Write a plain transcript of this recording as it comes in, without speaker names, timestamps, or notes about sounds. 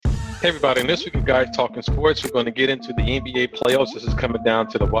Hey everybody, in this week of Guys Talking Sports, we're going to get into the NBA playoffs. This is coming down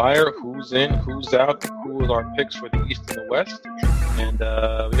to the wire. Who's in, who's out, who are our picks for the East and the West. And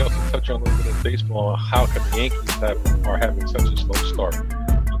we also touch on a little bit of baseball. How come the Yankees are having such a slow start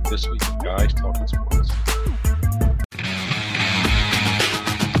on this week of Guys Talking Sports?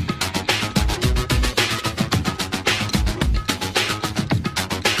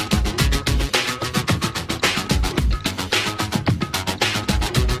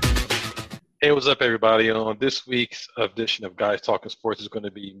 Hey, what's up, everybody? On this week's edition of Guys Talking Sports is going to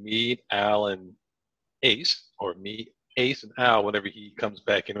be me, Al, and Ace, or me, Ace, and Al, whenever he comes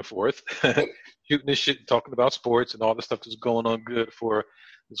back in and forth, shooting this shit, talking about sports and all the stuff that's going on good for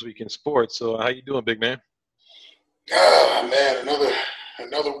this week in sports. So, how you doing, big man? Man,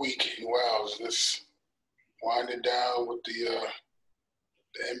 another week. Wow, just winding down with the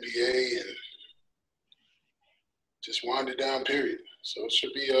NBA and just winding down. Period. So it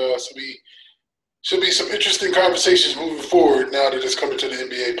should be some interesting conversations moving forward now that it's coming to the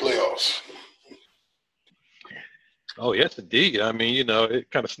NBA playoffs. Oh, yes, indeed. I mean,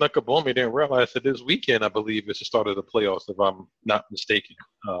 it kind of snuck up on me. Didn't realize that this weekend, I believe, is the start of the playoffs, if I'm not mistaken.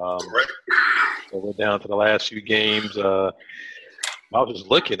 Correct. So we're down to the last few games. I was just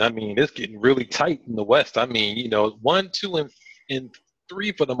looking. I mean, it's getting really tight in the West. I mean, 1, 2, and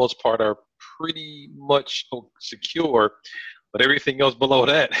 3 for the most part are pretty much secure. But everything else below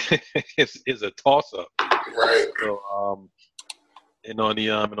that is a toss-up. Right. So, and on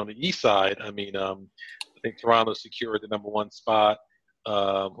the East side, I mean, I think Toronto secured the number 1 spot.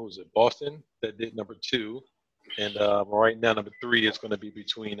 Who was it? Boston that did number 2, and right now number 3 is going to be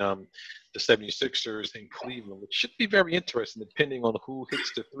between the 76ers and Cleveland, which should be very interesting depending on who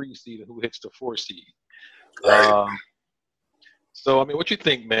hits the 3 seed and who hits the 4 seed. Right. So, I mean, what you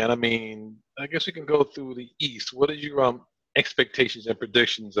think, man? I mean, I guess we can go through the East. What are your expectations and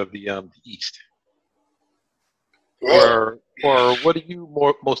predictions of the East? Or what are you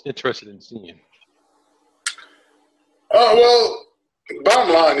most interested in seeing? Well,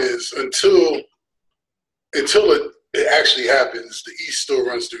 bottom line is until it actually happens, the East still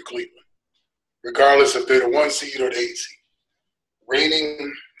runs through Cleveland, regardless if they're the 1 seed or the 8 seed.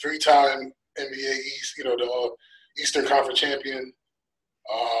 Reigning 3-time NBA East, the Eastern Conference champion.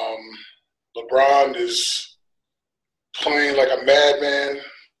 LeBron is playing like a madman.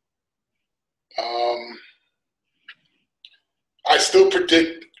 I still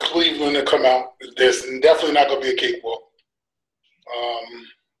predict Cleveland to come out. There's definitely not going to be a cakewalk.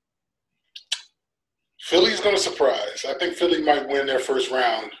 Philly's going to surprise. I think Philly might win their first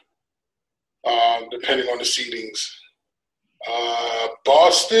round, depending on the seedings.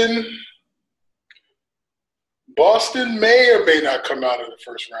 Boston may or may not come out of the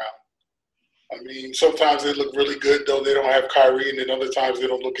first round. I mean, sometimes they look really good, though they don't have Kyrie, and then other times they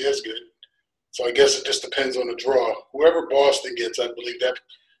don't look as good. So I guess it just depends on the draw. Whoever Boston gets, I believe that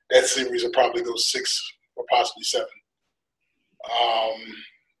series will probably go 6 or possibly 7.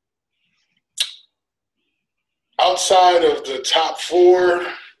 Outside of the top 4,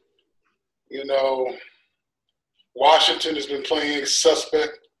 Washington has been playing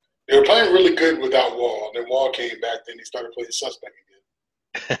suspect. They were playing really good without Wall. Then Wall came back, then they started playing suspect again.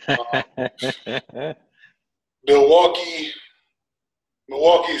 Milwaukee's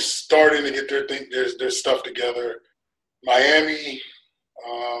starting to get their stuff together. Miami,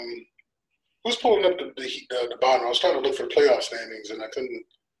 who's pulling up the bottom? I was trying to look for playoff standings and I couldn't.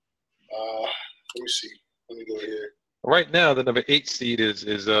 Let me see. Let me go here. Right now, the number 8 seed is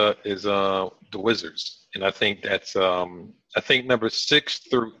the Wizards, and I think that's number 6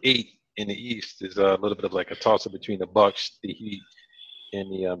 through 8 in the East is a little bit of like a toss-up between the Bucks, the Heat, and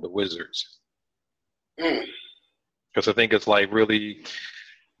the Wizards. Because I think it's like really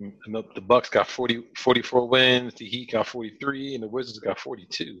the Bucks got 44 wins, the Heat got 43, and the Wizards got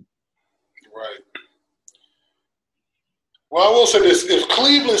 42. Right. Well, I will say this. If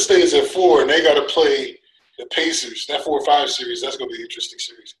Cleveland stays at 4 and they got to play the Pacers, that 4-5 series, that's going to be an interesting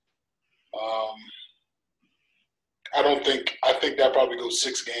series. I think that probably goes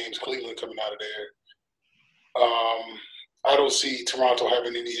 6 games, Cleveland coming out of there. I don't see Toronto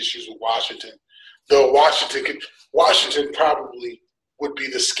having any issues with Washington. Though Washington probably would be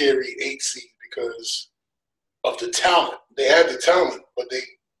the scary 8 seed because of the talent. They have the talent, but they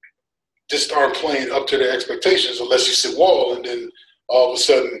just aren't playing up to their expectations unless you sit Wall, and then all of a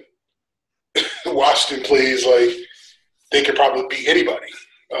sudden Washington plays like they could probably beat anybody.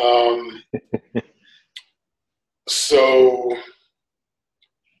 So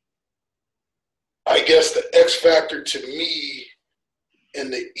I guess the X factor to me in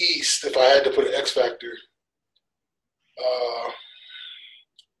the East, if I had to put an X factor,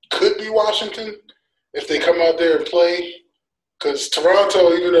 could could be Washington if they come out there and play. Because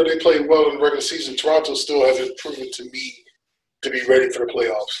Toronto, even though they played well in the regular season, Toronto still hasn't proven to me to be ready for the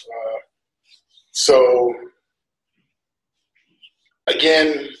playoffs. So,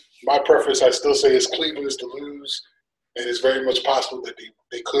 again, my preference, I still say, is Cleveland is to lose, and it's very much possible that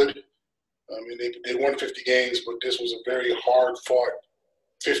they could. I mean, they won 50 games, but this was a very hard-fought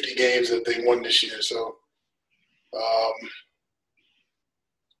 50 games that they won this year. So,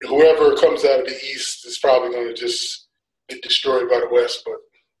 whoever comes out of the East is probably going to just get destroyed by the West. But,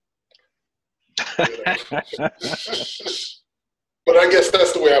 but I guess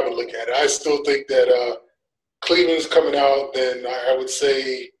that's the way I would look at it. I still think that Cleveland's coming out. Then I would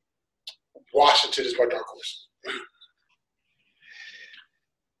say Washington is my dark horse.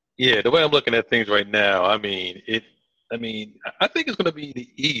 Yeah, the way I'm looking at things right now, I think it's going to be the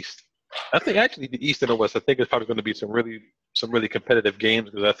East. I think actually the East and the West, I think it's probably going to be some really competitive games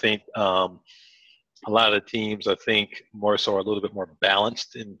because I think a lot of the teams, I think, more so are a little bit more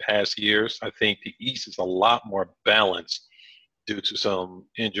balanced in past years. I think the East is a lot more balanced due to some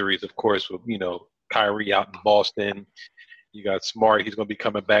injuries, of course, with, Kyrie out in Boston. You got Smart, he's going to be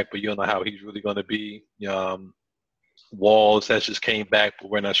coming back, but you don't know how he's really going to be. Walls has just came back, but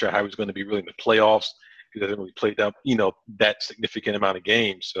we're not sure how he's going to be really in the playoffs. He hasn't really played that significant amount of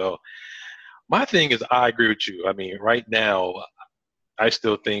games. So my thing is, I agree with you. I mean, right now, I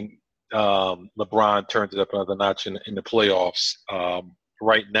still think LeBron turns it up another notch in the playoffs.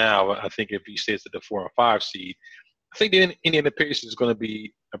 Right now, I think if he stays at the 4 and 5 seed, I think the Indiana Pacers is going to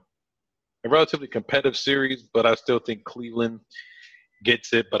be a relatively competitive series, but I still think Cleveland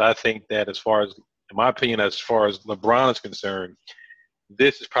gets it. But I think that in my opinion, as far as LeBron is concerned,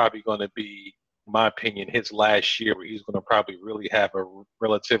 this is probably going to be, in my opinion, his last year where he's going to probably really have a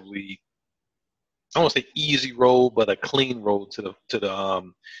relatively, I won't say easy road, but a clean road to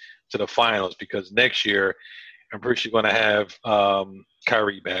the finals, because next year I'm pretty sure you're going to have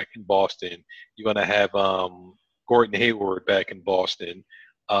Kyrie back in Boston. You're going to have Gordon Hayward back in Boston.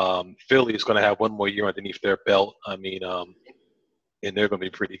 Philly is going to have one more year underneath their belt. And they're going to be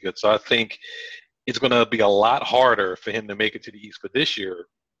pretty good. So I think it's going to be a lot harder for him to make it to the East. But this year,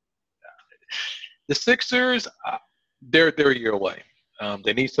 the Sixers, they're a year away.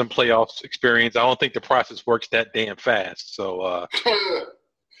 They need some playoffs experience. I don't think the process works that damn fast. So,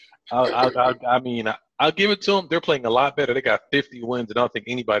 I'll give it to them. They're playing a lot better. They got 50 wins, and I don't think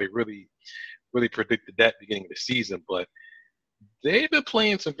anybody really predicted that beginning of the season. But they've been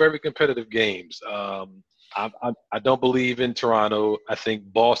playing some very competitive games. I don't believe in Toronto. I think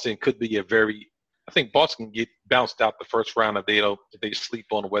Boston could be I think Boston can get bounced out the first round if they sleep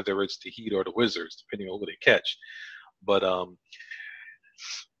on whether it's the Heat or the Wizards, depending on who they catch. But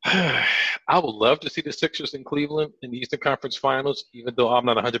I would love to see the Sixers in Cleveland in the Eastern Conference Finals, even though I'm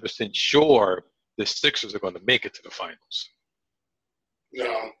not 100% sure the Sixers are going to make it to the finals.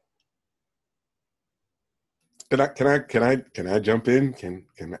 No. Can I jump in? Can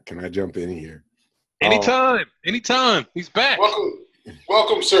I jump in here? Anytime. He's back.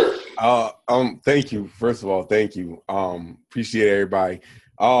 Welcome, sir. Thank you. First of all, thank you. Appreciate everybody.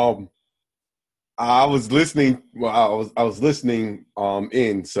 I was listening. Well, I was listening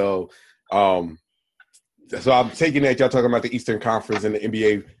in. So I'm taking that y'all talking about the Eastern Conference and the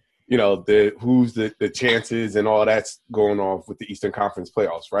NBA. Who's the chances and all that's going on with the Eastern Conference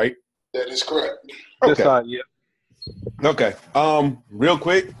playoffs, right? That is correct. Okay. Yeah. Okay. Real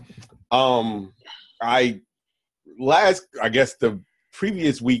quick. I guess the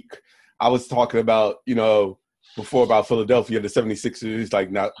previous week I was talking about, before about Philadelphia, the 76ers,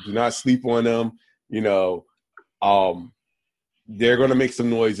 do not sleep on them. They're going to make some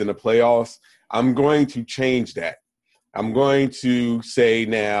noise in the playoffs. I'm going to change that. I'm going to say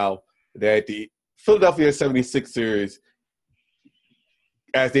now that the Philadelphia 76ers,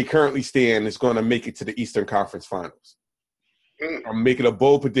 as they currently stand, is going to make it to the Eastern Conference Finals. I'm making a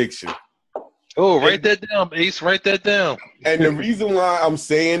bold prediction. Oh, write that down, Ace. Write that down. And the reason why I'm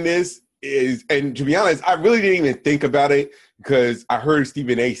saying this is, and to be honest, I really didn't even think about it because I heard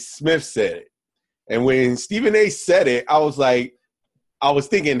Stephen A. Smith said it. And when Stephen A. said it, I was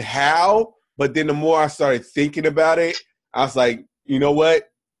thinking how, but then the more I started thinking about it, I was like, you know what?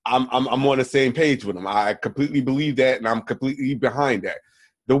 I'm on the same page with him. I completely believe that, and I'm completely behind that.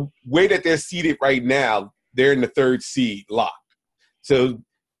 The way that they're seated right now, they're in the 3rd seed locked. So,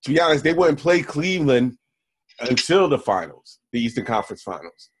 to be honest, they wouldn't play Cleveland until the finals, the Eastern Conference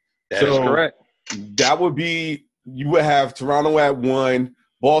Finals. That is correct. That would be, you would have Toronto at 1,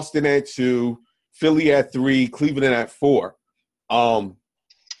 Boston at 2, Philly at 3, Cleveland at 4.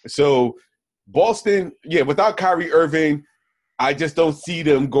 So Boston, without Kyrie Irving, I just don't see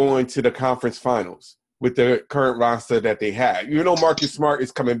them going to the conference finals with the current roster that they have. Even though Marcus Smart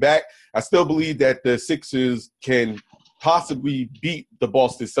is coming back, I still believe that the Sixers can possibly beat the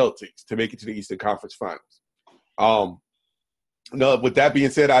Boston Celtics to make it to the Eastern Conference Finals. No, with that being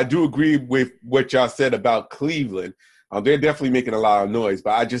said, I do agree with what y'all said about Cleveland. They're definitely making a lot of noise,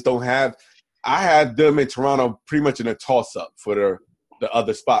 but I just don't have – I have them in Toronto pretty much in a toss-up for the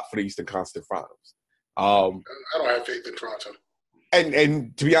other spot for the Eastern Conference Finals. I don't have faith in Toronto.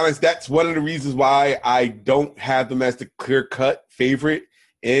 And to be honest, that's one of the reasons why I don't have them as the clear-cut favorite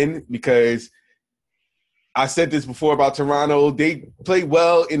in, because I said this before about Toronto. They play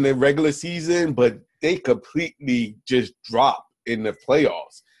well in the regular season, but they completely just drop in the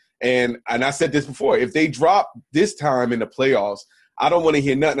playoffs. And I said this before, if they drop this time in the playoffs, I don't want to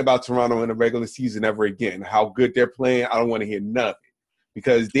hear nothing about Toronto in the regular season ever again. How good they're playing, I don't want to hear none of it,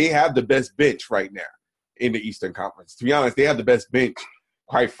 because they have the best bench right now in the Eastern Conference. To be honest, they have the best bench,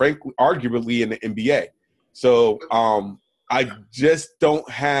 quite frankly, arguably in the NBA. So I just don't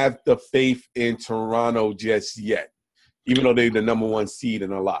have the faith in Toronto just yet, even though they're the number one seed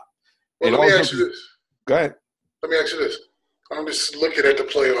in a lot. Well, let me ask you this. Go ahead. Let me ask you this. I'm just looking at the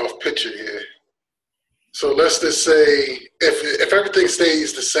playoff picture here. So let's just say if everything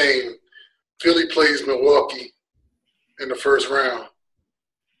stays the same, Philly plays Milwaukee in the first round,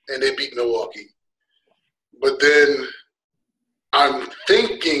 and they beat Milwaukee. But then I'm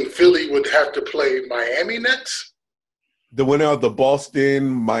thinking Philly would have to play Miami next. The winner of the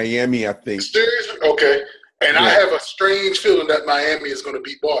Boston-Miami, I think. Series? Okay. And yeah. I have a strange feeling that Miami is going to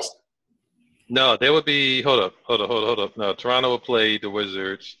beat Boston. No, they would be – hold up. No, Toronto would play the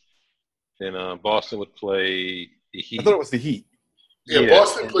Wizards. Then Boston would play the Heat. I thought it was the Heat. Yeah,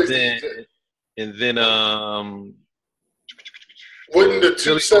 Boston plays the Heat. And then wouldn't the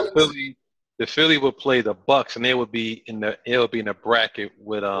two Philly, the Philly would play the Bucks, and they would be in the bracket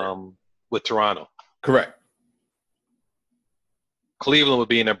with Toronto. Correct. Cleveland would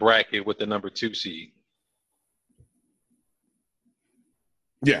be in a bracket with the number 2 seed.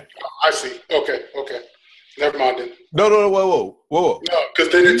 Yeah. I see. Okay. Never mind then. No, whoa. No,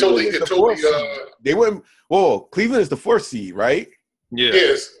 because then they went. Whoa, Cleveland is the 4th seed, right? Yeah.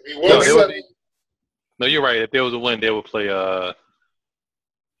 Yes. No, you're right. If there was a win, they would play.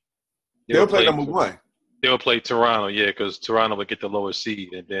 They would play number 1. They would play Toronto, yeah, because Toronto would get the lower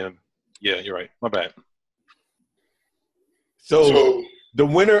seed, and then you're right. My bad. So the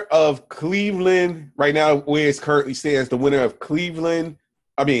winner of Cleveland right now, where it currently stands, the winner of Cleveland.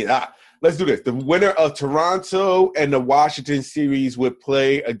 Let's do this. The winner of Toronto and the Washington series would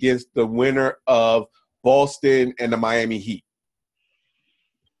play against the winner of Boston and the Miami Heat.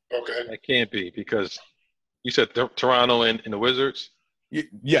 Okay. That can't be, because you said Toronto and the Wizards?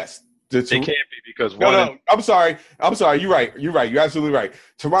 Yes. They can't be, because No, I'm sorry. You're right. You're absolutely right.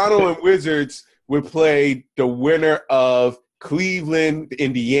 Toronto and Wizards would play the winner of Cleveland,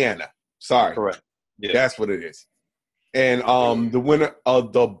 Indiana. Sorry. Correct. Yeah. That's what it is. And the winner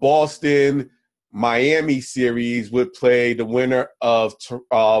of the Boston-Miami series would play the winner of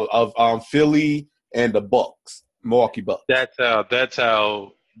Philly and the Bucks, Milwaukee Bucks. That's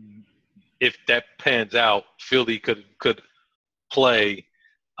how. If that pans out, Philly could play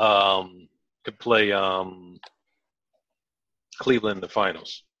Cleveland in the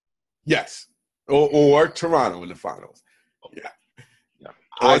finals. Yes, or Toronto in the finals. Yeah.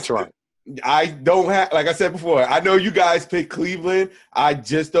 Or Toronto. I don't have, like I said before, I know you guys pick Cleveland. I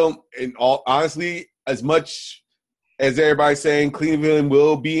just don't, honestly, as much as everybody's saying Cleveland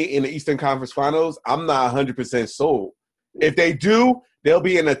will be in the Eastern Conference Finals, I'm not 100% sold. If they do, they'll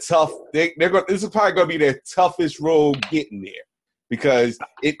be in a tough, this is probably going to be their toughest road getting there, because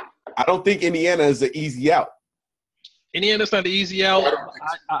I don't think Indiana is an easy out. Indiana's not an easy out.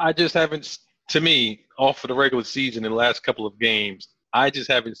 I just haven't, to me, off of the regular season in the last couple of games, I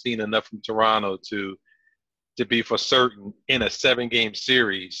just haven't seen enough from Toronto to be for certain in a 7-game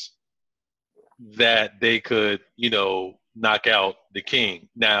series that they could, knock out the King.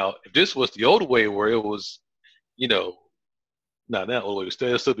 Now, if this was the old way where it was, not that old way,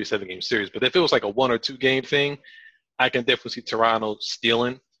 it'll still be a 7-game series. But if it was like a 1 or 2 game thing, I can definitely see Toronto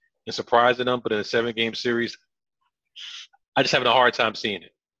stealing and surprising them. But in a 7-game series, I just having a hard time seeing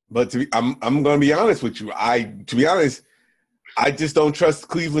it. But I'm going to be honest with you. To be honest, I just don't trust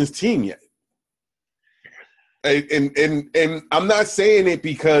Cleveland's team yet. And I'm not saying it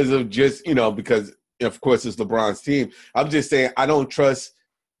because of just, because, of course, it's LeBron's team. I'm just saying I don't trust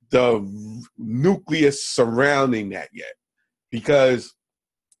the nucleus surrounding that yet. Because,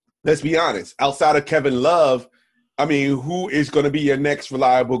 let's be honest, outside of Kevin Love, who is going to be your next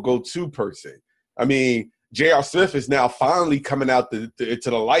reliable go-to person? J.R. Smith is now finally coming out to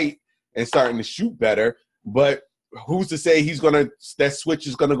the light and starting to shoot better. But who's to say that switch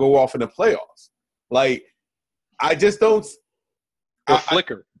is gonna go off in the playoffs? Like, I just don't. A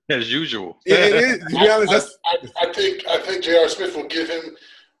flicker as usual. Yeah, it is. To be honest, I think J.R. Smith will give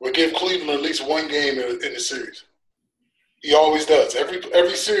Cleveland at least one game in the series. He always does.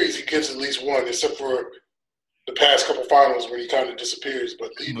 Every series he gives at least one, except for the past couple finals where he kind of disappears.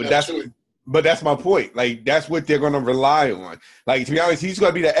 But that's my point. Like, that's what they're going to rely on. Like, to be honest, he's going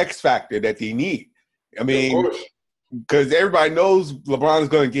to be the X factor that they need. I mean, because everybody knows LeBron's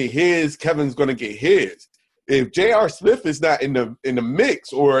going to get his, Kevin's going to get his. If J.R. Smith is not in the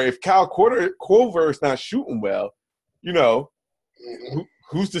mix, or if Kyle Korver is not shooting well,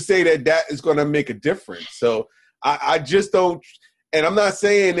 who's to say that is going to make a difference? So I just don't, and I'm not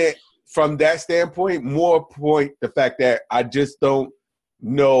saying that from that standpoint. More point the fact that I just don't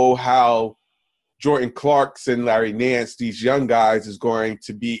know how Jordan Clarkson, Larry Nance, these young guys is going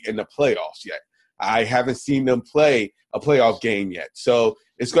to be in the playoffs yet. I haven't seen them play a playoff game yet. So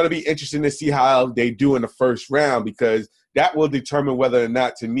it's going to be interesting to see how they do in the first round, because that will determine whether or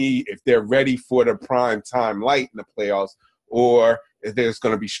not, to me, if they're ready for the prime time light in the playoffs, or if there's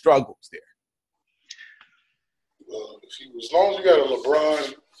going to be struggles there. Well, as long as you got a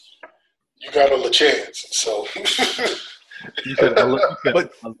LeBron, you got a chance. So, then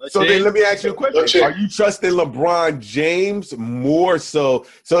let me ask you a question: are you trusting LeBron James more so?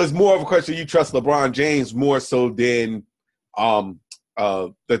 So it's more of a question: you trust LeBron James more so than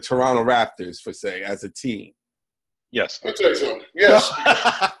the Toronto Raptors, for say, as a team? Yes. I'll tell you something. Yes.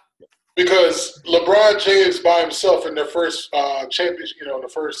 Because LeBron James by himself in their first championship,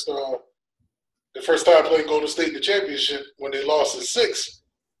 the first time playing Golden State in the championship, when they lost in 6,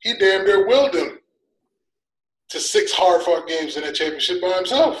 he damn near willed them to 6 hard-fought games in that championship by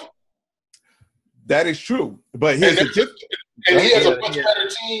himself. That is true. But he has a much better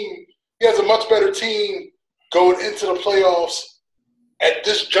team. He has a much better team going into the playoffs at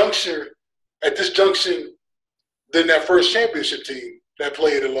this junction than that first championship team that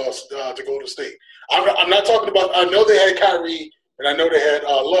played and lost to Golden State. I'm not talking about – I know they had Kyrie and I know they had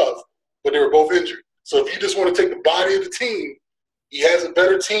Love, but they were both injured. So if you just want to take the body of the team, he has a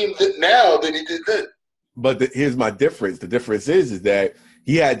better team now than he did then. But here's my difference. The difference is that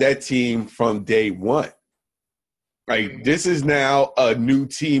he had that team from day one. Like, this is now a new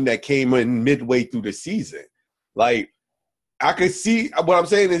team that came in midway through the season. Like, I could see what I'm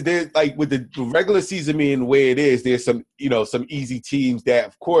saying is there's, like, with the regular season being the way it is, there's some easy teams that,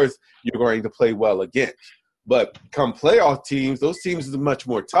 of course, you're going to play well against. But come playoff teams, those teams are much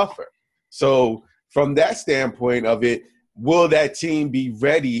more tougher. So from that standpoint of it, will that team be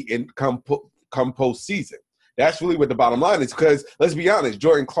ready and come postseason? That's really what the bottom line is, because let's be honest,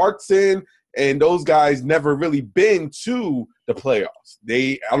 Jordan Clarkson and those guys never really been to the playoffs.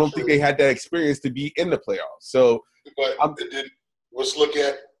 I don't think they had that experience to be in the playoffs. So, but let's look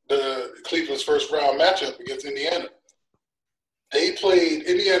at the Cleveland's first round matchup against Indiana.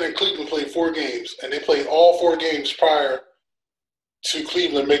 Indiana and Cleveland played 4 games, and they played all 4 games prior to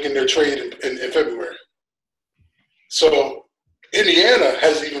Cleveland making their trade in February. So Indiana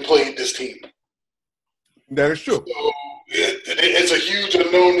hasn't even played this team. That is true. So it's a huge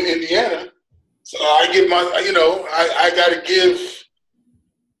unknown to Indiana. So I'd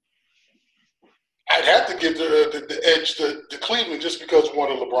have to give the edge to Cleveland just because,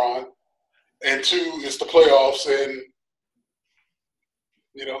 1, of LeBron, and 2, it's the playoffs, and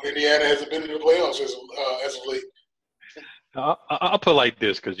Indiana hasn't been in the playoffs as of late. I'll put it like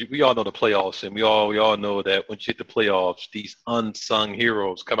this, because we all know the playoffs, and we all know that once you hit the playoffs, these unsung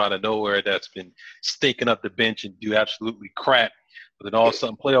heroes come out of nowhere that's been stinking up the bench and do absolutely crap. But then all of a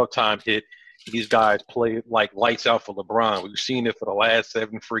sudden, playoff time hit, these guys play like lights out for LeBron. We've seen it for the last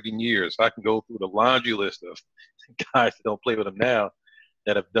 7 freaking years. I can go through the laundry list of guys that don't play with him now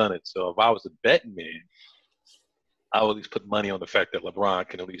that have done it. So if I was a betting man, I would at least put money on the fact that LeBron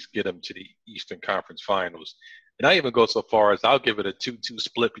can at least get them to the Eastern Conference Finals. And I even go so far as I'll give it a 2-2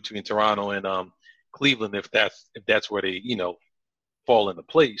 split between Toronto and Cleveland if that's where they fall into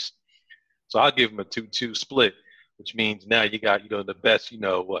place. So I'll give them a 2-2 split, which means now you got the best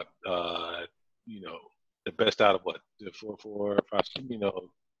the best out of what 4, 5,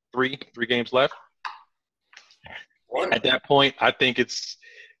 3 games left. At that point, I think it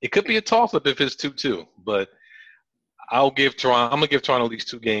could be a toss up if it's 2-2, but I'm gonna give Toronto at least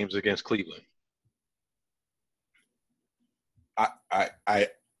 2 games against Cleveland. I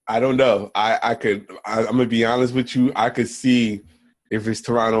don't know. I'm gonna be honest with you. I could see, if it's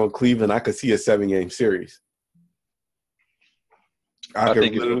Toronto and Cleveland, I could see a 7-game series. I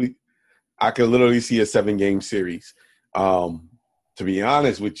I could literally see a 7-game series. To be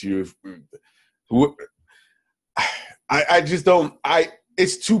honest with you, I just don't.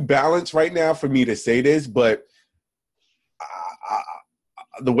 It's too balanced right now for me to say this, but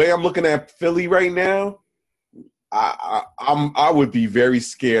the way I'm looking at Philly right now, I would be very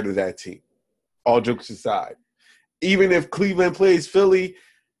scared of that team. All jokes aside, even if Cleveland plays Philly,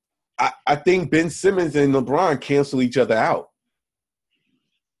 I think Ben Simmons and LeBron cancel each other out.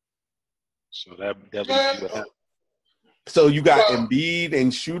 So that leaves you what happened. So you got Embiid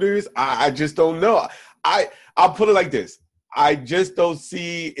and shooters. I just don't know. I'll put it like this. I just don't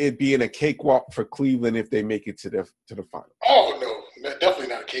see it being a cakewalk for Cleveland if they make it to the final. Oh no, definitely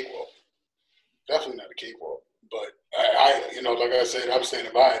not a cakewalk. Definitely not a cakewalk. But I like I said, I'm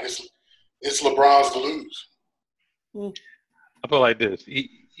standing by it. It's LeBron's to lose. I feel like this.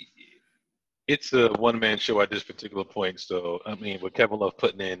 It's a one-man show at this particular point. So, I mean, with Kevin Love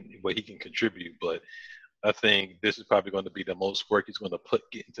putting in what he can contribute, but I think this is probably going to be the most work he's going to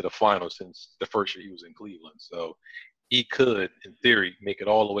get into the finals since the first year he was in Cleveland. So he could, in theory, make it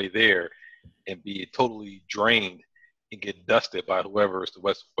all the way there and be totally drained and get dusted by whoever is the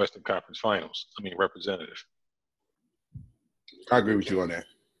Western Conference Finals. I mean, representative. I agree with you on that.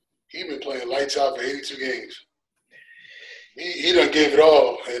 He's been playing lights out for 82 games. He done gave it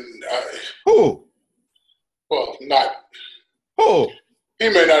all. And who? Well, not. Who? He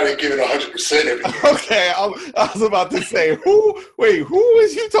may not have given 100% every game. Okay, I was about to say, who? Wait, who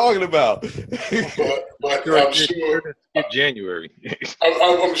is you talking about? but I'm sure. January.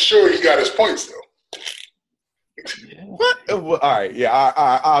 I'm sure he got his points, though. Yeah. What? Well, all right, yeah,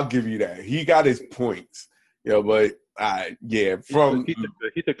 I'll give you that. He got his points. But yeah, he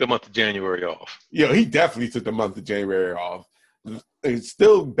took the month of January off. Yeah, he definitely took the month of January off. It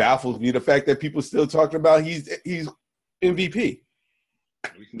still baffles me the fact that people still talking about he's MVP.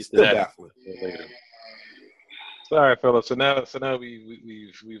 We can get to that later. All right, fellas. So now we've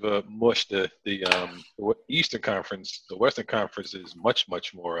mushed the Eastern Conference. The Western Conference is much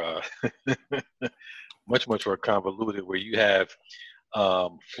more much more convoluted, where you have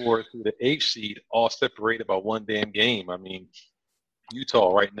 4 through the 8th seed all separated by one damn game. I mean,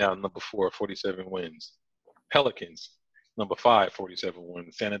 Utah right now number 4, 47 wins. Pelicans number 5, 47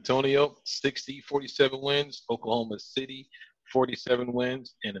 wins. San Antonio 60, 47 wins. Oklahoma City 47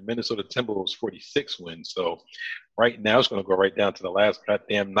 wins, and the Minnesota Timberwolves 46 wins. So right now it's going to go right down to the last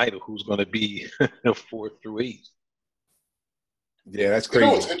goddamn night of who's going to be 4 through 8. Yeah, that's crazy.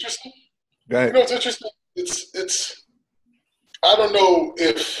 You know what's interesting? Go ahead. You know what's interesting? It's I don't know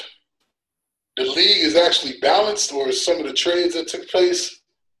if the league is actually balanced or some of the trades that took place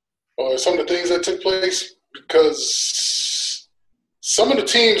or some of the things that took place, because some of the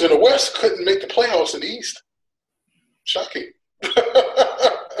teams in the West couldn't make the playoffs in the East. Shocking.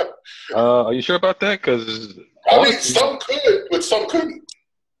 Are you sure about that? Because some could, but some couldn't.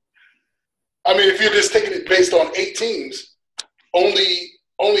 I mean, if you're just taking it based on 8 teams, only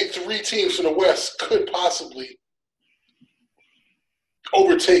 3 teams from the West could possibly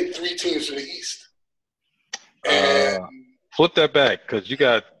overtake 3 teams from the East. And flip that back, because you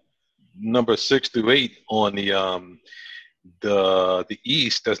got number 6 through 8 on the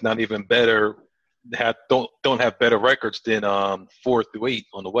East. That's not even better. Don't have better records than 4 through 8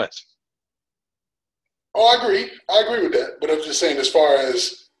 on the West. Oh, I agree with that. But I'm just saying, as far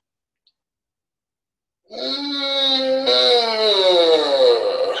as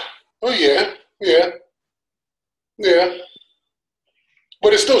yeah.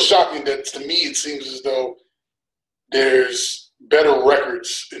 But it's still shocking that, to me, it seems as though there's better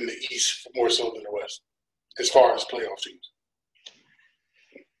records in the East more so than the West, as far as playoff teams.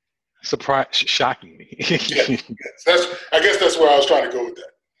 Shocking me. Yeah. I guess that's where I was trying to go with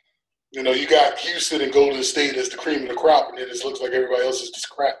that. You know, you got Houston and Golden State as the cream of the crop, and it just looks like everybody else is just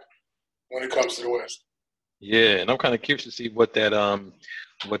crap when it comes to the West. Yeah, and I'm kind of curious to see what that 6th,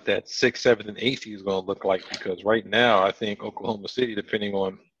 7th, and 8th is going to look like, because right now I think Oklahoma City, depending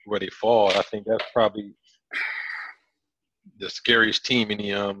on where they fall, I think that's probably the scariest team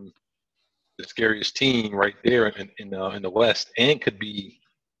in the scariest team right there in the West, and could be.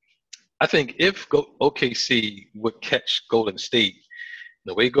 I think if OKC would catch Golden State,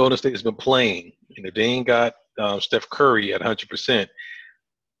 the way Golden State has been playing, and if they ain't got Steph Curry at 100%,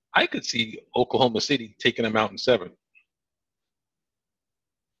 I could see Oklahoma City taking them out in 7.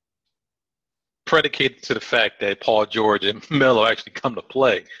 Predicated to the fact that Paul George and Melo actually come to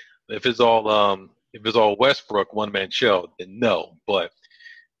play. If it's all Westbrook one-man show, then no. But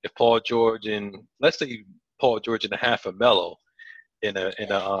if Paul George and let's say Paul George and a half of Melo in a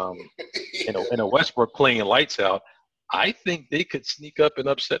Westbrook playing lights out, I think they could sneak up and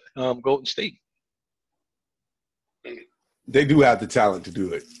upset Golden State. They do have the talent to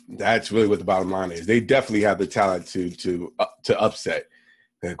do it. That's really what the bottom line is. They definitely have the talent to upset.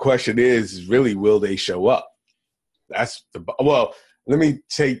 The question is really, will they show up? Well, let me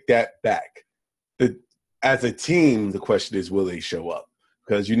take that back. As a team, the question is, will they show up?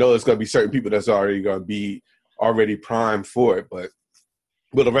 Because there's going to be certain people that's already going to be already primed for it, but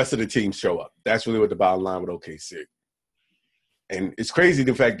will the rest of the team show up? That's really what the bottom line with OKC. And it's crazy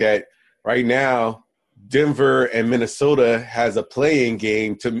the fact that right now Denver and Minnesota has a play-in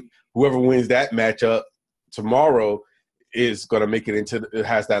game. To whoever wins that matchup tomorrow is going to make it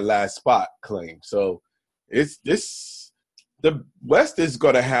has that last spot claim. So the West is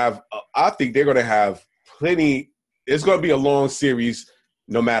going to have, I think they're going to have plenty. It's going to be a long series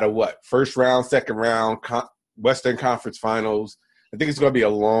no matter what. First round, second round, Western Conference Finals. I think it's going to be a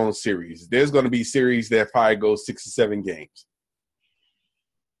long series. There's going to be series that probably go 6 or 7 games.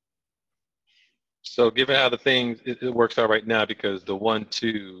 So given how the things it works out right now, because the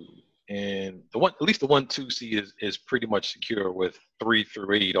 1-2 and at least the 1-2 seed is pretty much secure with 3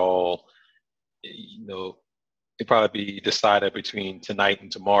 through 8 all, it probably be decided between tonight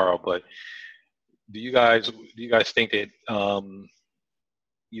and tomorrow. But do you guys think that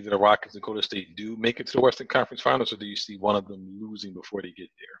either the Rockets and Golden State do make it to the Western Conference Finals, or do you see one of them losing before they get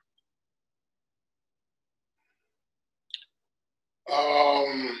there?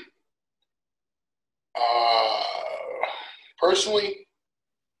 Personally,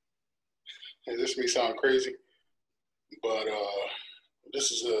 and this may sound crazy, but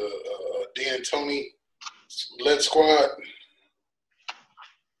this is a D'Antoni-led squad.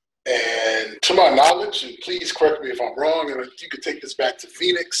 And to my knowledge, and please correct me if I'm wrong, and you could take this back to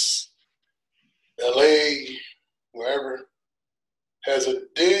Phoenix, LA, wherever, has a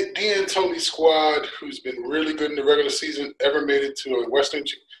D'Antoni squad who's been really good in the regular season ever made it to a Western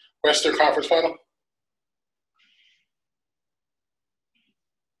Conference Final?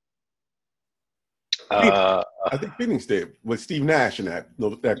 I think Phoenix did with Steve Nash and that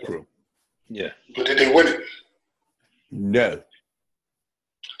crew. Yeah. But did they win it? No.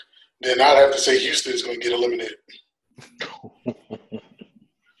 Then I'd have to say Houston is going to get eliminated.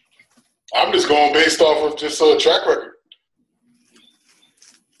 I'm just going based off of just a track record.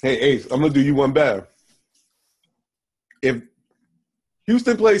 Hey, Ace, I'm going to do you one better. If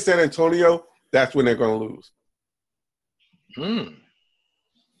Houston plays San Antonio, that's when they're going to lose. You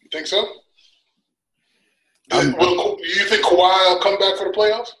think so? Do you think Kawhi will come back for the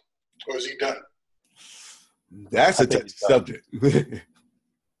playoffs, or is he done? That's a touchy subject.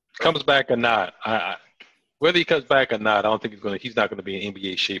 Comes back or not, whether he comes back or not, I don't think he's not going to be in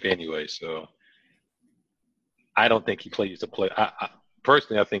NBA shape anyway. So I don't think he plays the play.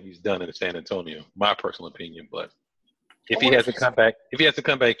 Personally, I think he's done in San Antonio. My personal opinion, but if he hasn't come back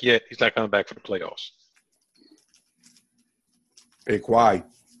yet, he's not coming back for the playoffs. Hey, Kawhi,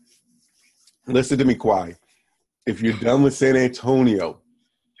 listen to me, Kawhi. If you're done with San Antonio,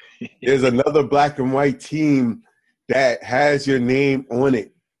 there's another black and white team that has your name on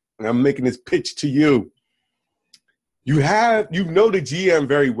it. And I'm making this pitch to you. You know the GM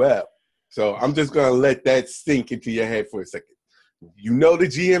very well. So I'm just going to let that sink into your head for a second. You know the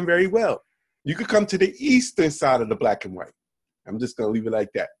GM very well. You could come to the eastern side of the black and white. I'm just going to leave it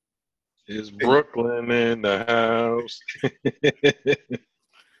like that. Is Brooklyn in the house?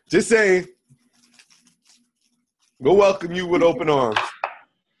 Just saying. We'll welcome you with open arms.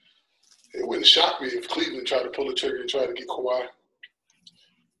 It wouldn't shock me if Cleveland tried to pull the trigger and try to get Kawhi.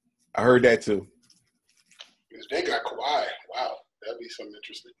 I heard that too. If they got Kawhi, wow, that'd be something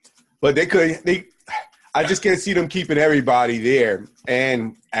interesting. But I just can't see them keeping everybody there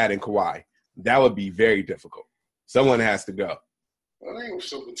and adding Kawhi. That would be very difficult. Someone has to go. I think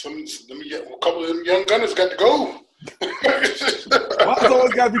a couple of them young gunners got to go. Why it's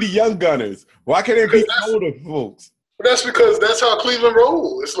always got to be the young gunners? Why can't it be older folks? But that's because that's how Cleveland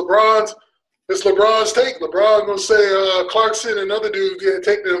roll. It's LeBron's take. LeBron gonna say Clarkson and other dudes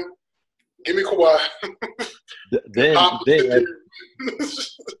take them. Give me Kawhi.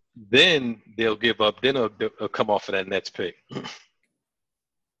 Then they'll give up. Then they'll come off of that Nets pick.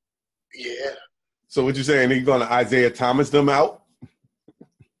 Yeah. So what you saying? They're going to Isaiah Thomas them out?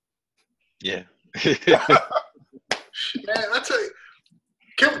 Yeah. Man, I tell you,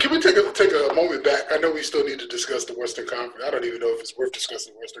 can we take a moment back? I know we still need to discuss the Western Conference. I don't even know if it's worth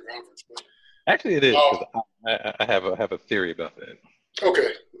discussing the Western Conference, but actually, it is. I have a theory about that.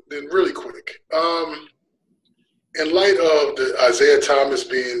 Okay, then really quick. In light of the Isaiah Thomas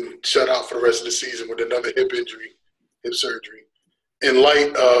being shut out for the rest of the season with another hip surgery, in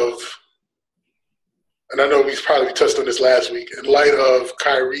light of and I know we probably touched on this last week, in light of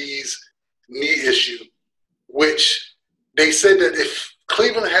Kyrie's knee issue, which they said that if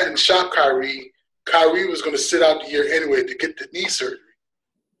Cleveland hadn't shopped Kyrie, Kyrie was going to sit out the year anyway to get the knee surgery.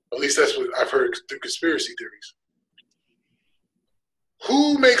 At least that's what I've heard through conspiracy theories.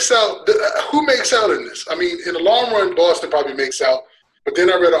 Who makes out in this? I mean, in the long run, Boston probably makes out. But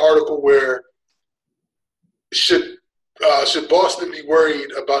then I read an article where should Boston be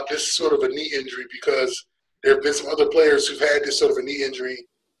worried about this sort of a knee injury because there have been some other players who've had this sort of a knee injury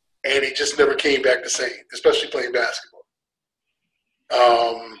and it just never came back the same, especially playing basketball.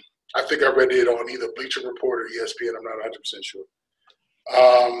 I think I read it on either Bleacher Report or ESPN. I'm not 100% sure.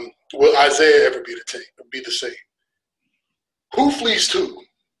 Will Isaiah ever be the same? Who fleeced who?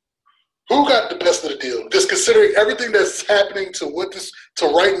 Who got the best of the deal? Just considering everything that's happening to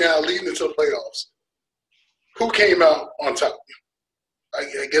right now, leading into the playoffs, who came out on top?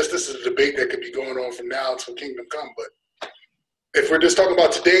 I guess this is a debate that could be going on from now until Kingdom Come. But if we're just talking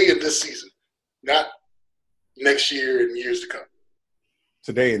about today and this season, not next year and years to come.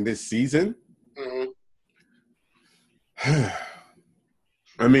 Today and this season? Mm-hmm.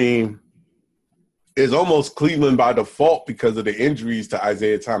 I mean, it's almost Cleveland by default because of the injuries to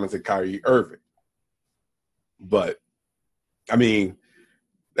Isaiah Thomas and Kyrie Irving. But, I mean,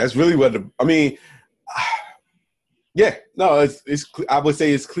 that's really what I would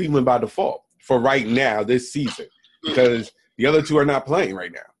say it's Cleveland by default for right now this season because the other two are not playing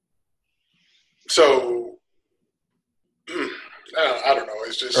right now. So, I don't know.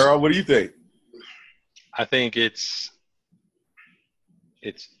 It's just Earl, what do you think? I think it's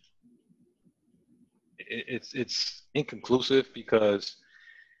inconclusive because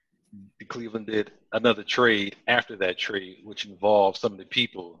Cleveland did another trade after that trade, which involved some of the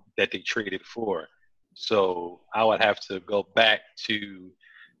people that they traded for. So I would have to go back to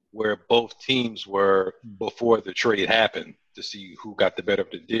where both teams were before the trade happened to see who got the better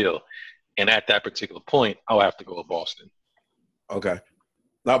of the deal. And at that particular point, I'll have to go with Boston. Okay.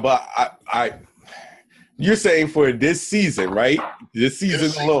 No, but you're saying for this season, right? This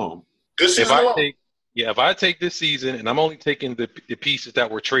season alone. If I take this season and I'm only taking the pieces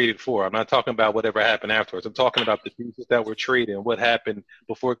that were traded for, I'm not talking about whatever happened afterwards. I'm talking about the pieces that were traded and what happened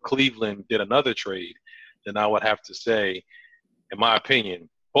before Cleveland did another trade. Then I would have to say, in my opinion,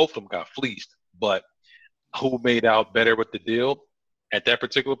 both of them got fleeced. But who made out better with the deal at that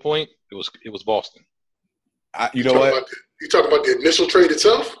particular point? It was Boston. You talking about the initial trade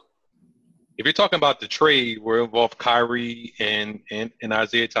itself? If you're talking about the trade where it involved Kyrie and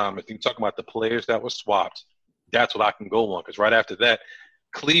Isaiah Thomas, you're talking about the players that were swapped, that's what I can go on. Because right after that,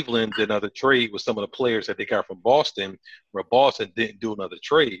 Cleveland did another trade with some of the players that they got from Boston, where Boston didn't do another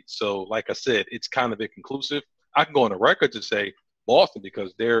trade. So, like I said, it's kind of inconclusive. I can go on the record to say Boston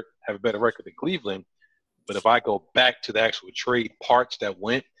because they have a better record than Cleveland. But if I go back to the actual trade parts that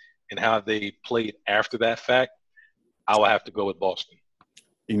went and how they played after that fact, I will have to go with Boston.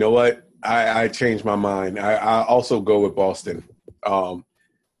 You know what? I changed my mind. I also go with Boston.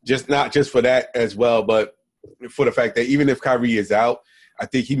 Just not just for that as well, but for the fact that even if Kyrie is out, I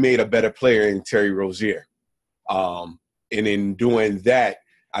think he made a better player in Terry Rozier. And in doing that,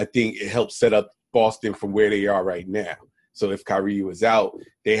 I think it helps set up Boston from where they are right now. So if Kyrie was out,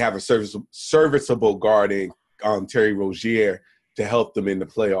 they have a serviceable guard in Terry Rozier to help them in the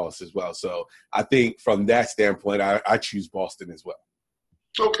playoffs as well. So I think from that standpoint, I choose Boston as well.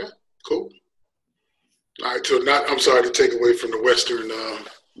 Okay, cool. All right, so I'm sorry to take away from the Western.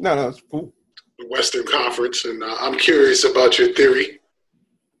 No, it's cool. The Western Conference, and I'm curious about your theory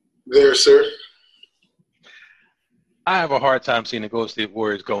there, sir. I have a hard time seeing the Golden State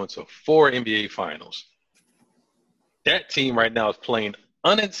Warriors going to 4 NBA Finals. That team right now is playing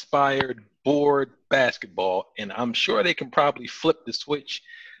uninspired, bored basketball, and I'm sure they can probably flip the switch.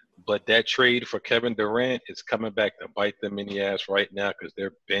 But that trade for Kevin Durant is coming back to bite them in the ass right now because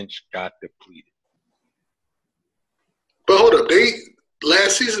their bench got depleted. But hold up,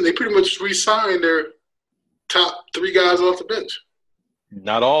 last season they pretty much re-signed their top 3 guys off the bench.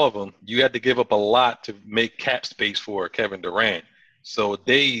 Not all of them. You had to give up a lot to make cap space for Kevin Durant. So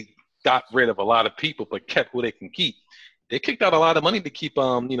they got rid of a lot of people but kept who they can keep. They kicked out a lot of money to keep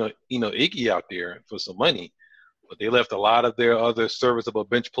Iggy out there for some money. But they left a lot of their other serviceable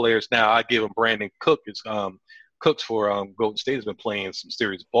bench players. Now I give them Brandon Cook. Cooks for Golden State has been playing some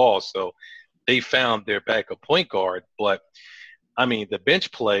serious ball, so they found their backup point guard. But I mean, the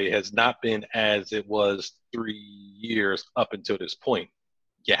bench play has not been as it was 3 years up until this point.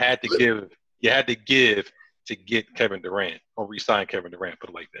 You had to give to get Kevin Durant or re-sign Kevin Durant. Put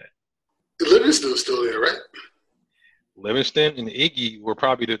it like that. Livingston's still there, right? Livingston and Iggy were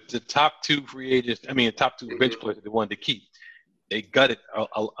probably the top two free agents. I mean, the top two bench players that they wanted to keep. They gutted.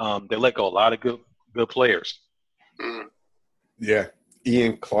 They let go a lot of good players. Yeah,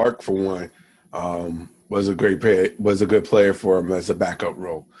 Ian Clark for one was a great player. Was a good player for him as a backup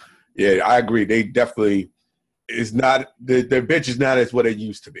role. Yeah, I agree. They definitely is not their bench is not as what it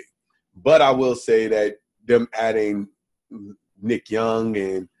used to be. But I will say that them adding Nick Young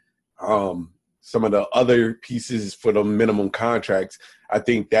and some of the other pieces for the minimum contracts, I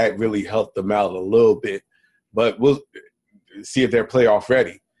think that really helped them out a little bit. But we'll see if they're playoff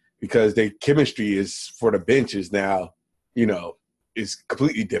ready because their chemistry is for the benches now, is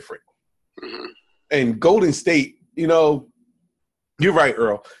completely different. And Golden State, you're right,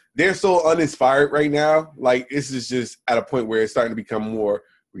 Earl. They're so uninspired right now. Like, this is just at a point where it's starting to become more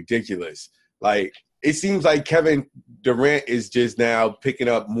ridiculous. Like, it seems like Kevin Durant is just now picking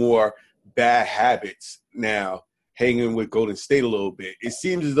up more bad habits now, hanging with Golden State a little bit. It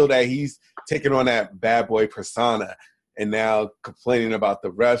seems as though that he's taking on that bad boy persona and now complaining about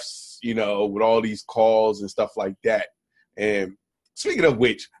the refs, with all these calls and stuff like that. And speaking of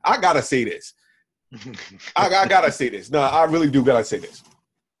which, I got to say this. I got to say this. No, I really do got to say this.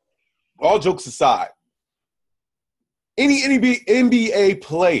 All jokes aside, any NBA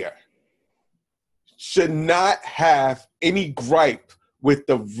player should not have any gripe with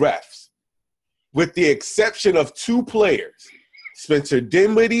the refs, with the exception of two players, Spencer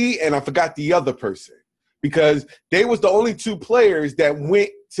Dinwiddie and I forgot the other person, because they was the only two players that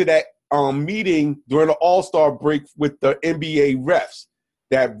went to that meeting during the All-Star break with the NBA refs.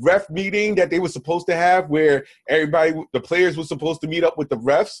 That ref meeting that they were supposed to have where the players were supposed to meet up with the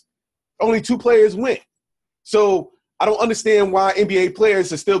refs, only two players went. So I don't understand why NBA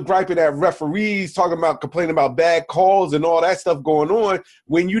players are still griping at referees, complaining about bad calls and all that stuff going on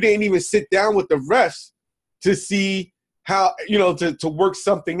when you didn't even sit down with the refs to see how, to work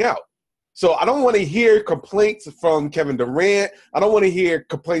something out. So I don't want to hear complaints from Kevin Durant. I don't want to hear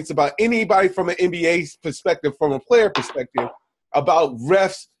complaints about anybody from an NBA perspective, from a player perspective, about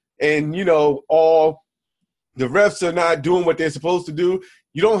refs and, all the refs are not doing what they're supposed to do.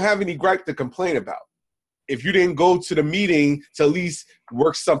 You don't have any gripe to complain about if you didn't go to the meeting to at least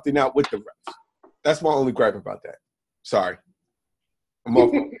work something out with the refs. That's my only gripe about that. Sorry. I'm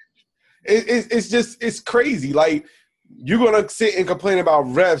off. It's crazy. Like, you're going to sit and complain about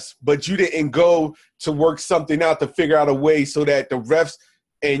refs, but you didn't go to work something out to figure out a way so that the refs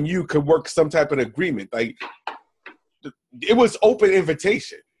and you could work some type of agreement. Like, it was open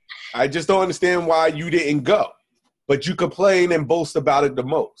invitation. I just don't understand why you didn't go, but you complain and boast about it the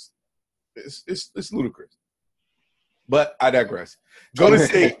most. It's ludicrous. But I digress. Go to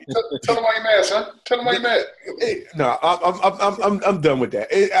State. Tell them why you're mad, son. Tell them why you're mad. No, I'm done with that.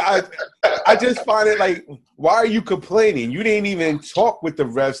 I just find it like, why are you complaining? You didn't even talk with the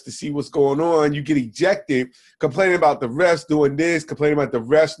refs to see what's going on. You get ejected, complaining about the refs doing this, complaining about the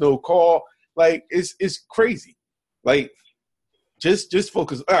refs no call. Like, it's crazy. Like, just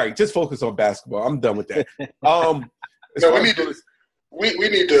focus. All right, just focus on basketball. I'm done with that. We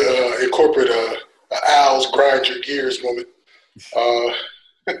need to incorporate a Al's grind your gears moment.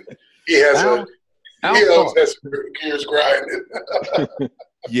 He has gears grinding.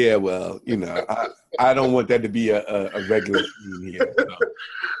 Yeah, well, I don't want that to be a regular thing here.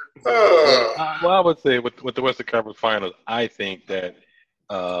 So. Well, I would say with the Western Conference Finals, I think that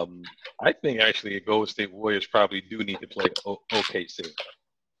actually the Golden State Warriors probably do need to play OKC.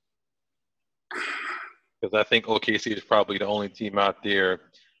 Because I think OKC is probably the only team out there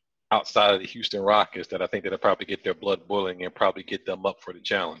outside of the Houston Rockets that I think that'll probably get their blood boiling and probably get them up for the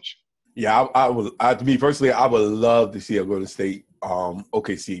challenge. Yeah, to me personally, I would love to see a Golden State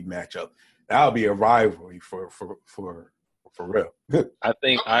OKC matchup. That would be a rivalry for real. I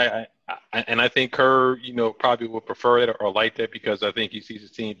think Kerr, probably would prefer it or like that because I think he sees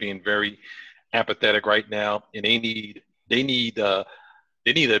his team being very apathetic right now, and they need a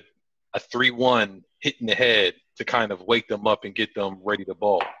 3-1 hit in the head to kind of wake them up and get them ready to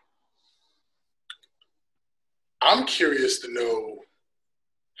ball. I'm curious to know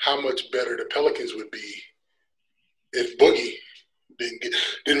how much better the Pelicans would be if Boogie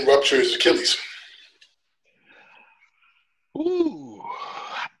didn't rupture his Achilles. Ooh,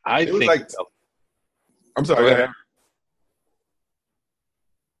 I'm sorry.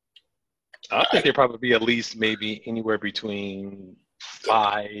 I think they'd probably be at least maybe anywhere between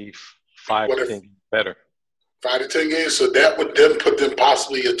 5 to 10 better. 5 to 10 games, so that would then put them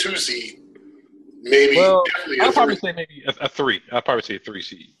possibly a 2 seed. Maybe definitely a 3. I'd probably say maybe a 3. I'd probably say a 3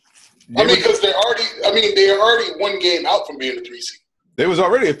 seed. Because they're already 1 game out from being a 3 seed. There was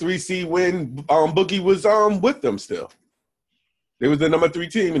already a 3 seed when Boogie was with them still. They was the number 3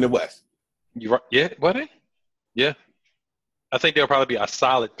 team in the West. You right? Yeah, were they? Yeah. I think they'll probably be a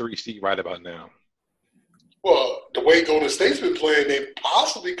solid 3 seed right about now. Well, the way Golden State's been playing, they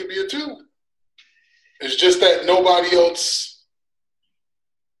possibly could be a 2. It's just that nobody else,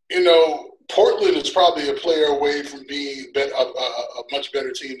 Portland is probably a player away from being a much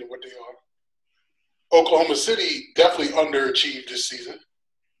better team than what they are. Oklahoma City definitely underachieved this season.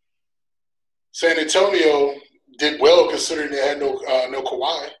 San Antonio did well considering they had no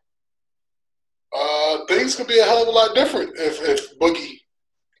Kawhi. Things could be a hell of a lot different if Boogie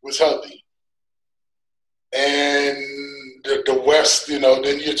was healthy. And the West, then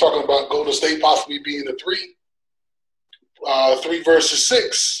you're talking about Golden State possibly being a 3. 3 versus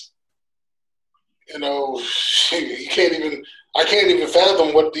 6. I can't even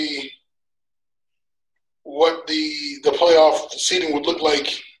fathom what the playoff seeding would look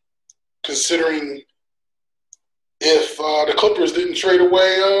like, considering if the Clippers didn't trade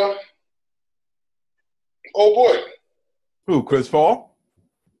away. Oh boy, Who? Chris Paul?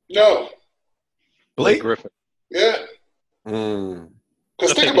 No, Blake Griffin. Yeah,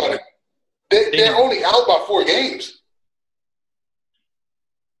 because think about it, they're only out by 4 games.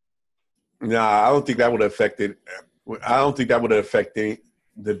 Nah, I don't think that would have affected. I don't think that would have affected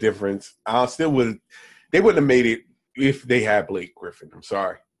the difference. I still would. They wouldn't have made it if they had Blake Griffin. I'm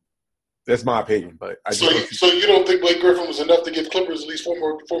sorry. That's my opinion, but So you don't think Blake Griffin was enough to give Clippers at least 4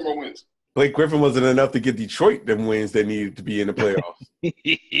 more wins? Blake Griffin wasn't enough to get Detroit them wins they needed to be in the playoffs.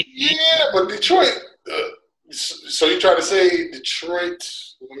 Yeah, but Detroit. So you try to say Detroit?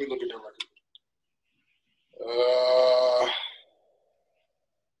 Let me look at their record.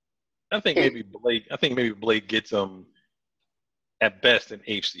 I think maybe Blake gets them at best an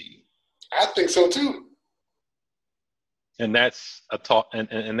HC. I think so too. And that's a talk,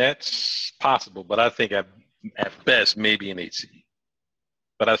 and that's possible. But I think at best maybe an HC.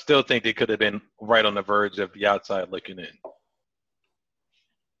 But I still think they could have been right on the verge of the outside looking in.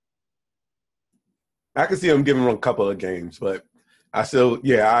 I can see them giving them a couple of games, but I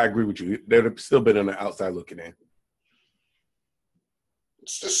agree with you. They'd have still been on the outside looking in.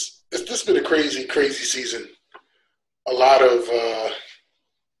 It's just been a crazy, crazy season. A lot of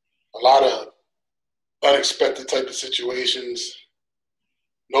unexpected type of situations.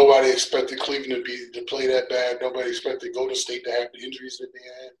 Nobody expected Cleveland to play that bad. Nobody expected Golden State to have the injuries that they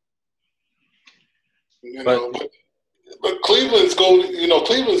had. But Cleveland's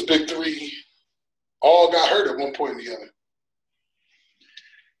Cleveland's big 3 all got hurt at one point or the other.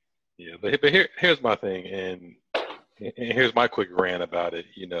 Yeah, but here's my thing, and here's my quick rant about it.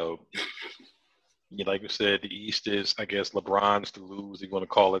 Like you said, the East is, I guess, LeBron's to lose. You want to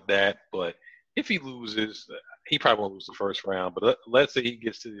call it that, but if he loses, he probably won't lose the first round. But let's say he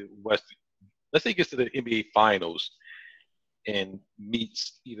gets to the West. Let's say he gets to the NBA Finals and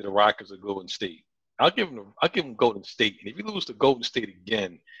meets either the Rockets or Golden State. I'll give him Golden State. And if you lose to Golden State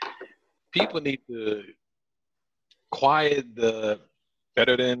again, people need to quiet the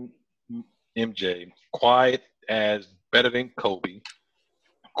better than MJ, quiet as better than Kobe,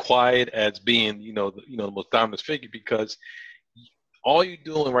 quiet as being the most dominant figure, because all you're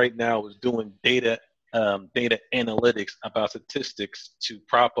doing right now is doing data analytics about statistics to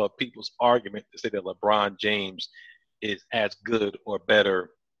prop up people's argument to say that LeBron James is as good or better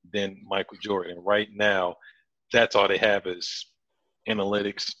than Michael Jordan. And right now, that's all they have is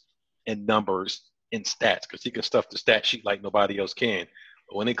analytics and numbers and stats, because he can stuff the stat sheet like nobody else can.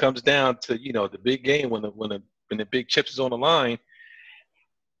 But when it comes down to the big game, when the big chips is on the line,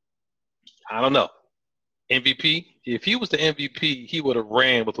 I don't know. MVP, if he was the MVP, he would have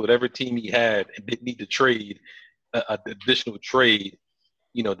ran with whatever team he had and didn't need to trade an additional trade,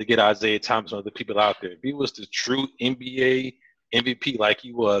 to get Isaiah Thomas and other people out there. If he was the true NBA MVP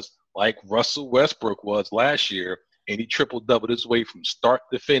like Russell Westbrook was last year, and he triple-doubled his way from start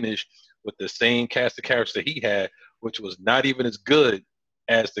to finish with the same cast of characters that he had, which was not even as good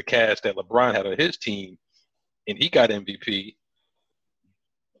as the cast that LeBron had on his team, and he got MVP,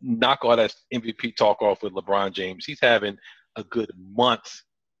 knock all that MVP talk off with LeBron James. He's having a good month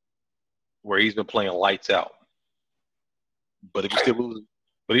where he's been playing lights out. But if he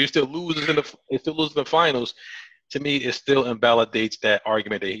still loses in the finals, to me, it still invalidates that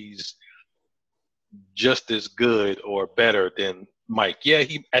argument that he's just as good or better than Mike. Yeah,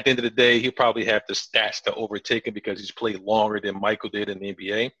 he at the end of the day, he'll probably have the stats to overtake him because he's played longer than Michael did in the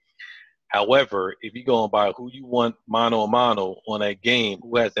NBA. However, if you're going by who you want mano a mano on that game,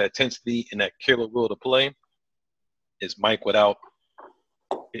 who has that intensity and that killer will to play, is Mike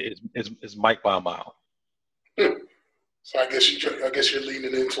is Mike by a mile. So I guess you're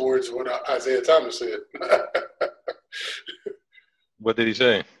leaning in towards what Isaiah Thomas said. What did he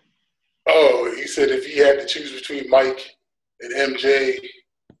say? Oh, he said if he had to choose between Mike and MJ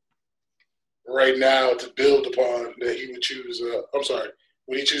right now to build upon, that he would choose. I'm sorry,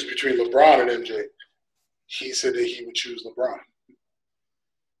 would he choose between LeBron and MJ? He said that he would choose LeBron.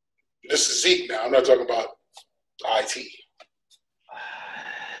 This is Zeke now. I'm not talking about IT.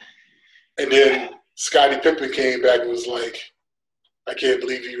 And then Scottie Pippen came back and was like, I can't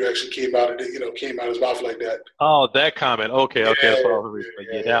believe you actually came out of his mouth like that. Oh, that comment. Okay. That's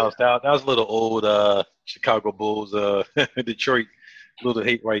Yeah, that was a little old Chicago Bulls, Detroit, little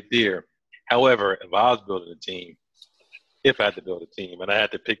hate right there. However, if I was building a team, if I had to build a team and I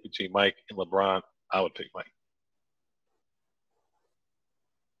had to pick between Mike and LeBron, I would pick Mike.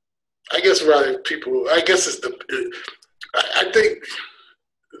 I guess I think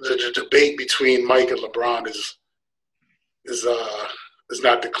the debate between Mike and LeBron is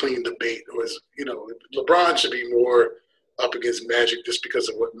not the clean debate. It was, LeBron should be more up against Magic just because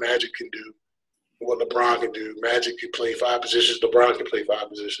of what Magic can do, what LeBron can do. Magic can play 5 positions. LeBron can play 5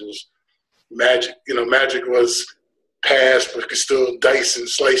 positions. Magic was passed, but could still dice and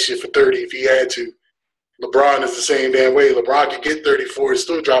slice you for 30 if he had to. LeBron is the same damn way. LeBron can get 34 and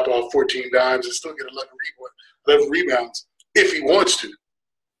still drop off 14 dimes and still get 11 rebounds if he wants to.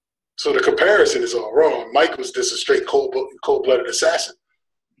 So the comparison is all wrong. Mike was just a straight cold-blooded assassin.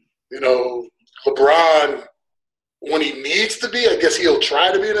 LeBron, when he needs to be, I guess he'll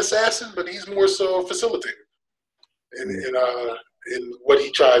try to be an assassin, but he's more so a facilitator in what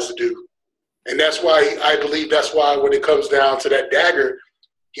he tries to do. And that's why I believe when it comes down to that dagger,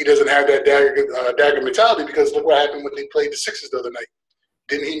 he doesn't have that dagger mentality, because look what happened when they played the Sixers the other night.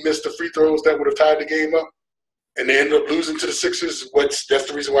 Didn't he miss the free throws that would have tied the game up? And they ended up losing to the Sixers. That's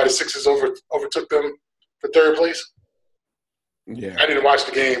the reason why the Sixers overtook them for 3rd place? Yeah. I didn't watch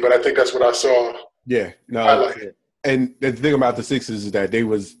the game, but I think that's what I saw. Yeah. No. And the thing about the Sixers is that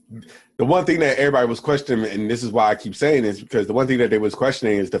the one thing that everybody was questioning, and this is why I keep saying this, because the one thing that they was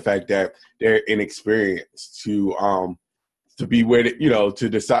questioning is the fact that they're inexperienced to be where to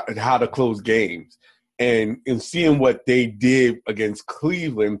decide how to close games. And in seeing what they did against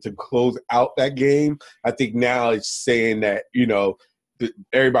Cleveland to close out that game, I think now it's saying that,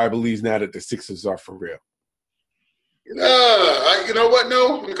 everybody believes now that the Sixers are for real. You know what?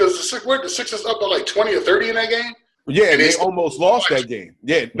 No, because the Sixers up by like 20 or 30 in that game. Yeah, and they almost lost that game.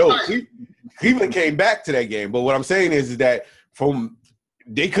 Yeah, no, Cleveland came back to that game. But what I'm saying is that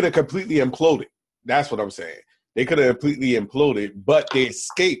they could have completely imploded. That's what I'm saying. They could have completely imploded, but they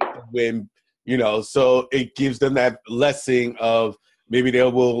escaped when, so it gives them that lesson of maybe they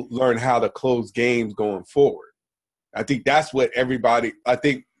will learn how to close games going forward. I think that's what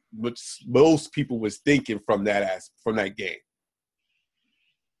what most people was thinking from that game.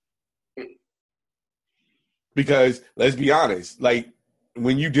 Because let's be honest, like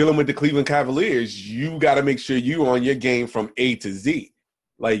when you're dealing with the Cleveland Cavaliers, you got to make sure you're on your game from A to Z.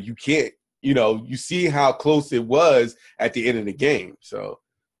 Like you can't, you see how close it was at the end of the game. So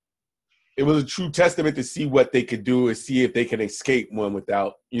it was a true testament to see what they could do and see if they can escape one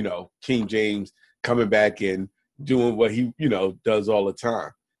without, King James coming back and doing what he, does all the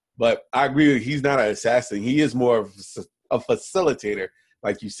time. But I agree, he's not an assassin. He is more of a facilitator,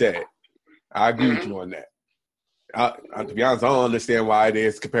 like you said. I agree with you on that. To be honest, I don't understand why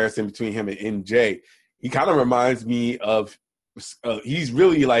there's comparison between him and MJ. He kind of reminds me of he's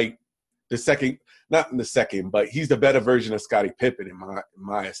really like the second, not the second, but he's the better version of Scottie Pippen in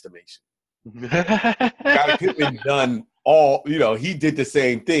my estimation. Scottie Pippen done all, he did the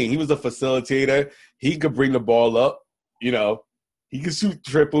same thing. He was a facilitator. He could bring the ball up, he could shoot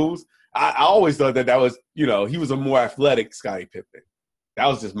triples. I always thought that was, he was a more athletic Scottie Pippen. That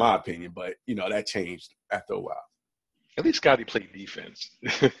was just my opinion, but, that changed after a while. At least Scottie played defense.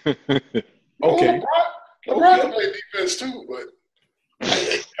 Okay. LeBron can play defense too, but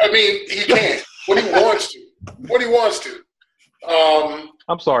I mean, he can't when he wants to.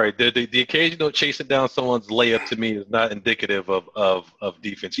 I'm sorry. The occasional chasing down someone's layup to me is not indicative of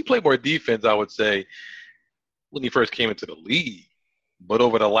defense. He played more defense, I would say, when he first came into the league. But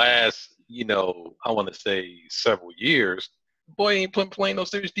over the last, I want to say several years, boy ain't playing no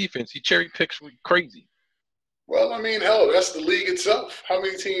serious defense. He cherry picks crazy. Well, I mean, hell, that's the league itself. How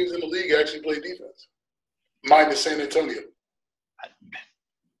many teams in the league actually play defense? Minus San Antonio.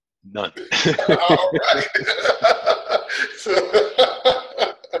 None. All right.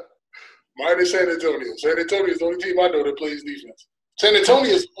 Minus San Antonio. San Antonio is the only team I know that plays defense. San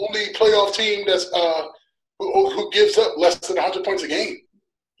Antonio is the only playoff team that's who gives up less than 100 points a game.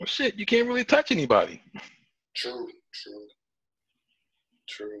 Well, shit, you can't really touch anybody. True.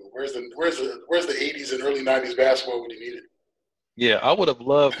 Where's the 80s and early 90s basketball when you need it? Yeah, I would have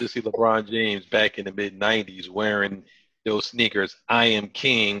loved to see LeBron James back in the mid-'90s wearing those sneakers, I am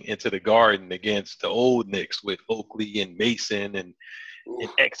king, into the Garden against the old Knicks with Oakley and Mason and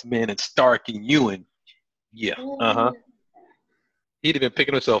X-Men and Stark and Ewan. Yeah, uh-huh. He'd have been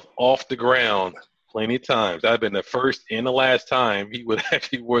picking himself off the ground plenty of times. That'd been the first and the last time he would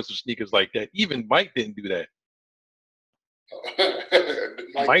actually wear some sneakers like that. Even Mike didn't do that.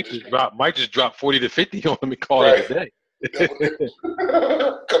 Mike just dropped 40 to 50 on him and called it a day.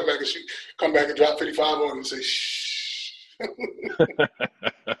 Come back and drop 55 on him and say, shh.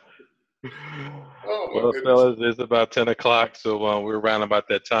 Well, fellas, it's about 10 o'clock, so we're around about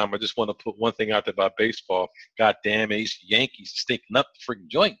that time. I just want to put one thing out there about baseball. God damn it, Yankees stinking up the freaking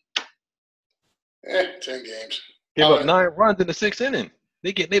joint. 10 games. Give up 9 runs in the 6th inning.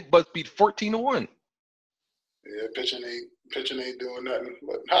 They bust beat 14-1. Yeah, pitching ain't doing nothing.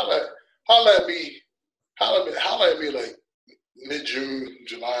 But holla at me like mid-June,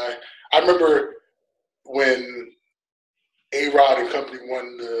 July. I remember when A-Rod and company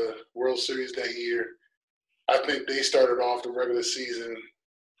won the World Series that year. I think they started off the regular season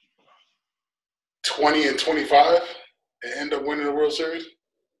 20-25 and end up winning the World Series.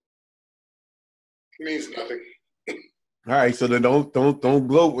 It means nothing. All right, so then don't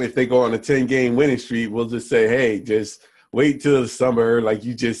gloat if they go on a 10-game winning streak. We'll just say, hey, just wait till the summer, like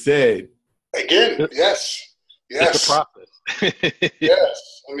you just said. Again, yes. It's a process.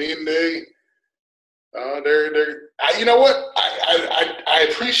 Yes, I mean they're. You know what? I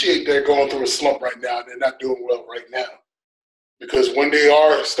appreciate they're going through a slump right now. They're not doing well right now, because when they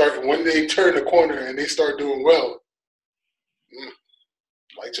turn the corner and they start doing well,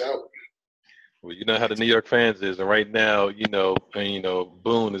 lights out. Well, you know how the New York fans is, and right now,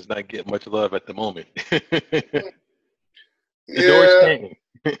 Boone is not getting much love at the moment. The door's hanging.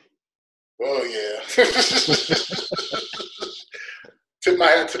 Oh yeah. Tip my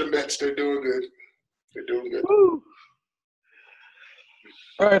hat to the Mets. They're doing good. Woo.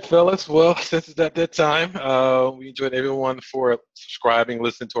 All right, fellas. Well, since it's at that time, we enjoyed everyone for subscribing,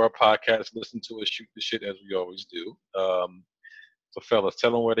 listening to our podcast, listen to us shoot the shit as we always do. So, fellas,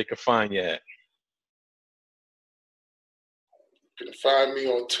 tell them where they can find you at. You can find me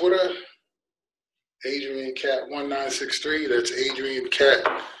on Twitter, AdrianCat1963. That's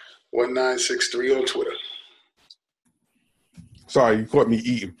AdrianCat1963 on Twitter. Sorry, you caught me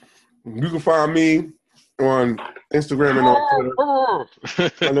eating. You can find me on Instagram and on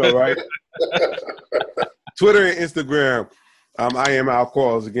Twitter. I know, right? Twitter and Instagram. I am Al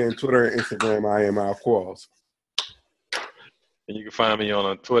Qualls. Again, Twitter and Instagram, I am Al Qualls. And you can find me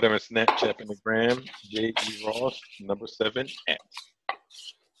on Twitter and Snapchat and the gram, JERoss7 at.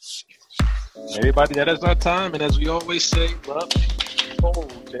 Everybody, that is our time. And as we always say, love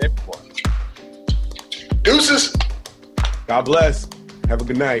to everyone. Deuces. God bless. Have a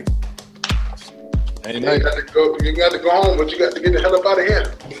good night. You got to go home, but you got to get the hell up out of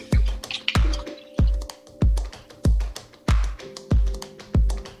here.